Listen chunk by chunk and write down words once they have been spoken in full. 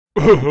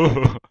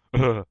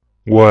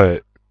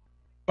What?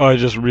 I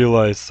just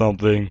realized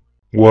something.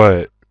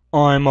 What?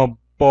 I'm a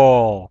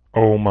ball.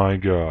 Oh my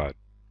god.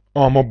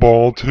 I'm a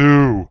ball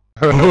too.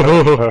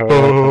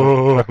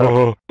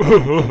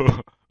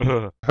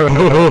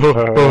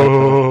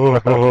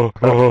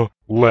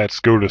 Let's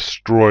go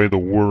destroy the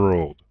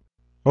world.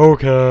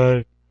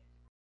 Okay.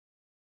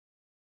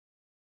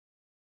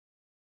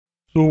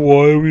 So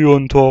why are we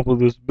on top of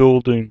this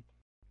building?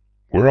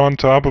 We're on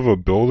top of a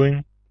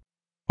building?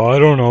 I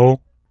don't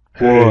know.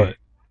 Hey, What?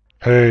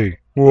 hey,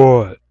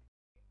 What?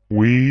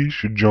 we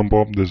should jump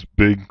up this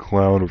big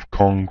cloud of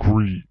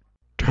concrete.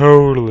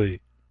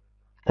 Totally.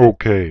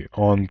 Okay,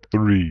 on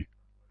three.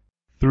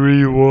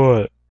 Three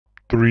what?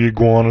 Three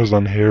iguanas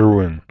on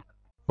heroin.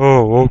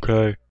 Oh,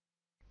 okay.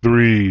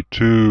 Three,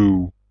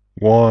 two,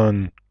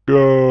 one,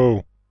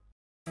 go!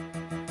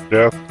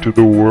 Death to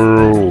the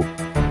world.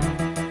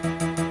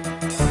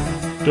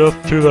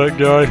 Death to that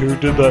guy who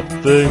did that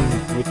thing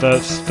with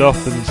that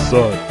stuff and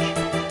such.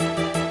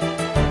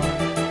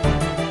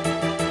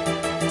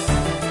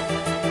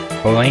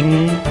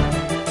 Boing.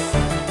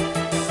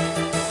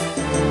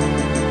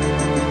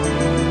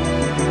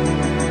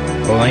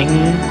 Boing.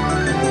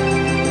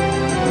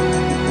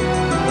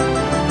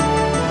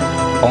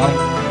 Boing.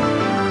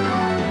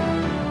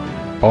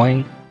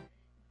 Boing.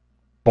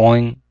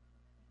 Boing.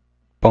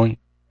 Boing.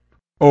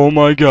 Oh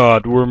my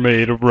god, we're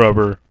made of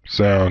rubber.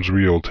 Sounds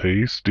real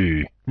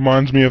tasty.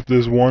 Reminds me of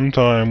this one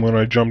time when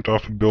I jumped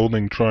off a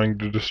building trying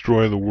to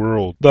destroy the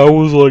world. That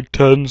was like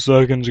 10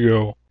 seconds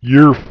ago.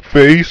 Your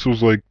face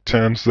was like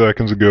 10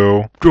 seconds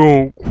ago.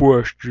 Don't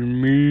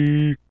question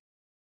me.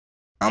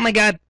 Oh my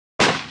god.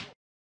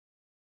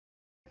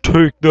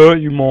 Take that,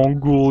 you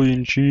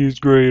Mongolian cheese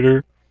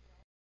grater.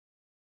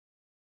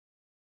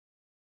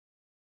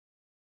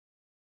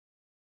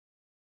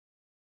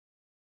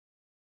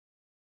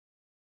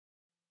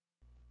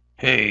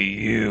 Hey,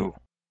 you.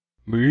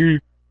 Me?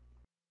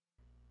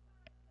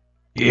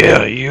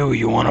 Yeah,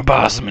 you wanna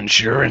buy some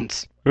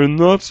insurance? And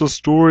that's the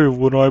story of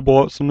when I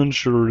bought some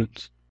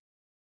insurance.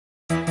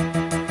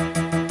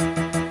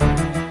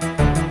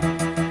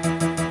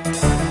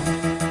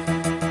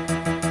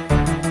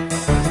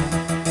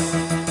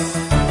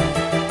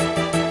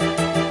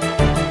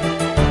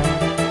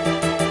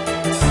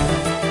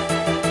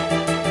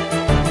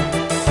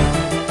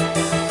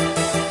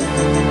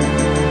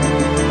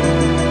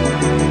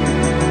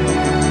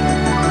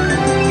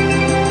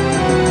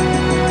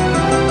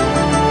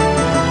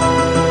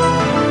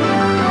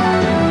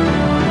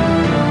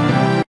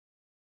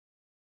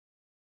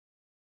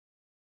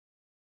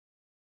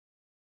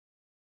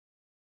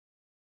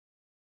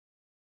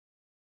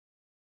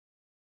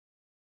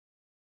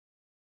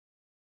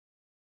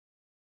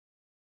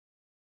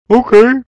 Okay.